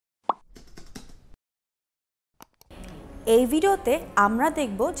এই ভিডিওতে আমরা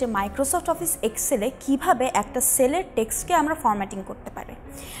দেখব যে মাইক্রোসফট অফিস এক্সেলে কিভাবে একটা সেলের টেক্সটকে আমরা ফরম্যাটিং করতে পারি।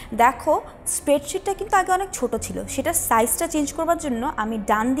 দেখো, স্প্রেডশিটটা কিন্তু আগে অনেক ছোট ছিল, সেটার সাইজটা চেঞ্জ করবার জন্য আমি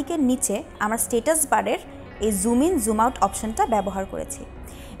ডান দিকের নিচে আমার স্ট্যাটাস বারের এই জুম ইন জুম আউট অপশনটা ব্যবহার করেছি।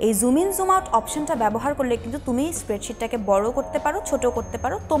 এই জুম ইন জুম আউট অপশনটা ব্যবহার করলে কিন্তু তুমি স্প্রেডশিটটাকে বড় করতে পারো, ছোট করতে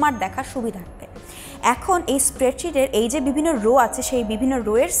পারো, তোমার দেখার সুবিধার্থে। এখন এই স্প্রেডশিটের এই যে বিভিন্ন রো আছে, সেই বিভিন্ন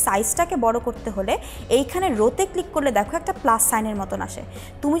রোয়ের সাইজটাকে বড় করতে হলে এইখানে রোতে ক্লিক করলে দেখো একটা প্লাস সাইনের মতন আসে।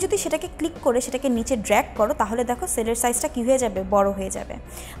 তুমি যদি সেটাকে ক্লিক করে সেটাকে নিচে ড্র্যাগ করো তাহলে দেখো সেলের সাইজটা কী হয়ে যাবে, বড় হয়ে যাবে।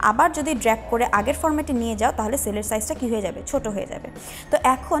 আবার যদি ড্র্যাগ করে আগের ফরম্যাটে নিয়ে যাও তাহলে সেলের সাইজটা কী হয়ে যাবে, ছোট হয়ে যাবে। তো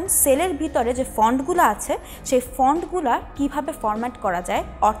এখন সেলের ভিতরে যে ফন্টগুলো আছে সেই ফন্টগুলো কিভাবে ফরম্যাট করা যায়,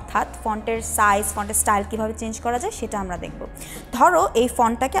 অর্থাৎ ফন্টের সাইজ, ফন্টের স্টাইল কীভাবে চেঞ্জ করা যায় সেটা আমরা দেখব। ধরো এই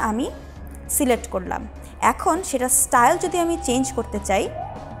ফন্টটাকে আমি সিলেক্ট করলাম, এখন সেটা স্টাইল যদি আমি চেঞ্জ করতে চাই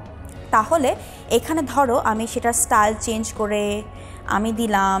তাহলে এখানে ধরো আমি সেটার স্টাইল চেঞ্জ করে আমি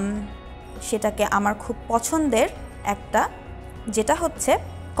দিলাম সেটাকে আমার খুব পছন্দের একটা, যেটা হচ্ছে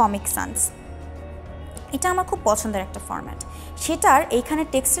কমিক সানস। এটা আমার খুব পছন্দের একটা ফরম্যাট। সেটার এইখানে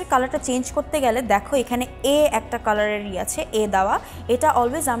টেক্সটের কালারটা চেঞ্জ করতে গেলে দেখো এখানে একটা কালারের আছে, দেওয়া। এটা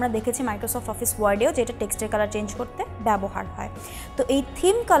অলওয়েজ আমরা দেখেছি মাইক্রোসফট অফিস ওয়ার্ডেও, যেটা টেক্সটের কালার চেঞ্জ করতে ব্যবহার হয়। তো এই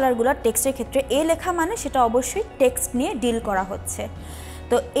থিম কালারগুলো টেক্সটের ক্ষেত্রে লেখা মানে সেটা অবশ্যই টেক্সট নিয়ে ডিল করা হচ্ছে।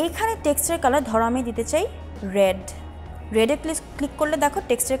 তো এইখানে টেক্সটের কালার ধরো আমি দিতে চাই রেডে ক্লিক করলে দেখো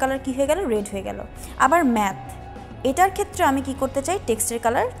টেক্সটের কালার কী হয়ে গেল, রেড হয়ে গেল। আবার ম্যাথ, এটার ক্ষেত্রে আমি কি করতে চাই, টেক্সটের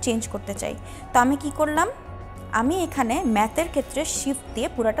কালার চেঞ্জ করতে চাই। তো আমি কি করলাম, আমি এখানে ম্যাথের ক্ষেত্রে শিফট দিয়ে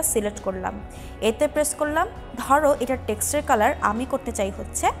পুরোটা সিলেক্ট করলাম, এতে প্রেস করলাম। ধরো এটার টেক্সটের কালার আমি করতে চাই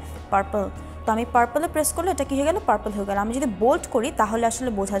হচ্ছে পার্পল, তো আমি পার্পলে প্রেস করলে এটা কী হয়ে গেল, পার্পল হয়ে গেল। আমি যদি বোল্ড করি তাহলে আসলে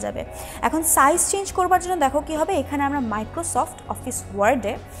বোঝা যাবে। এখন সাইজ চেঞ্জ করবার জন্য দেখো কী হবে, এখানে আমরা মাইক্রোসফট অফিস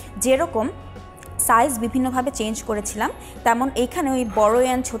ওয়ার্ডে যেরকম সাইজ বিভিন্নভাবে চেঞ্জ করেছিলাম তেমন এইখানে ওই বড়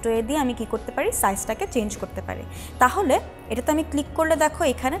ছোটো দিয়ে আমি কি করতে পারি, সাইজটাকে চেঞ্জ করতে পারি। তাহলে এটাতে আমি ক্লিক করলে দেখো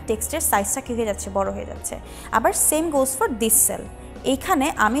এখানে টেক্সটের সাইজটা কী হয়ে যাচ্ছে, বড় হয়ে যাচ্ছে। আবার same goes for this sell, এইখানে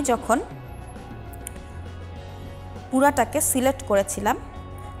আমি যখন পুরাটাকে সিলেক্ট করেছিলাম,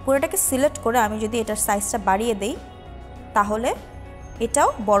 পুরোটাকে সিলেক্ট করে আমি যদি এটার সাইজটা বাড়িয়ে দেই তাহলে এটাও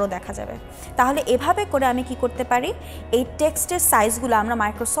বড় দেখা যাবে। তাহলে এভাবে করে আমি কি করতে পারি, এই টেক্সটের সাইজগুলো আমরা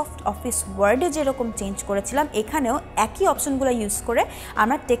মাইক্রোসফট অফিস ওয়ার্ডে যেরকম চেঞ্জ করেছিলাম এখানেও একই অপশনগুলো ইউজ করে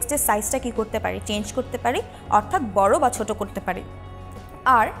আমরা টেক্সটের সাইজটা কি করতে পারি, চেঞ্জ করতে পারি, অর্থাৎ বড় বা ছোট করতে পারি।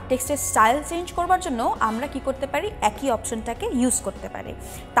 আর টেক্সটের স্টাইল চেঞ্জ করবার জন্য আমরা কি করতে পারি, একই অপশনটাকে ইউজ করতে পারি।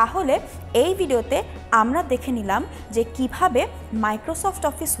 তাহলে এই ভিডিওতে আমরা দেখে নিলাম যে কিভাবে মাইক্রোসফট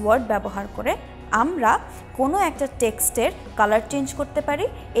অফিস ওয়ার্ড ব্যবহার করে আমরা কোনো একটা টেক্সটের কালার চেঞ্জ করতে পারি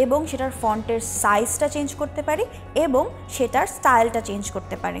এবং সেটার ফন্টের সাইজটা চেঞ্জ করতে পারি এবং সেটার স্টাইলটা চেঞ্জ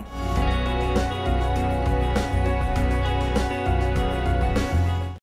করতে পারি।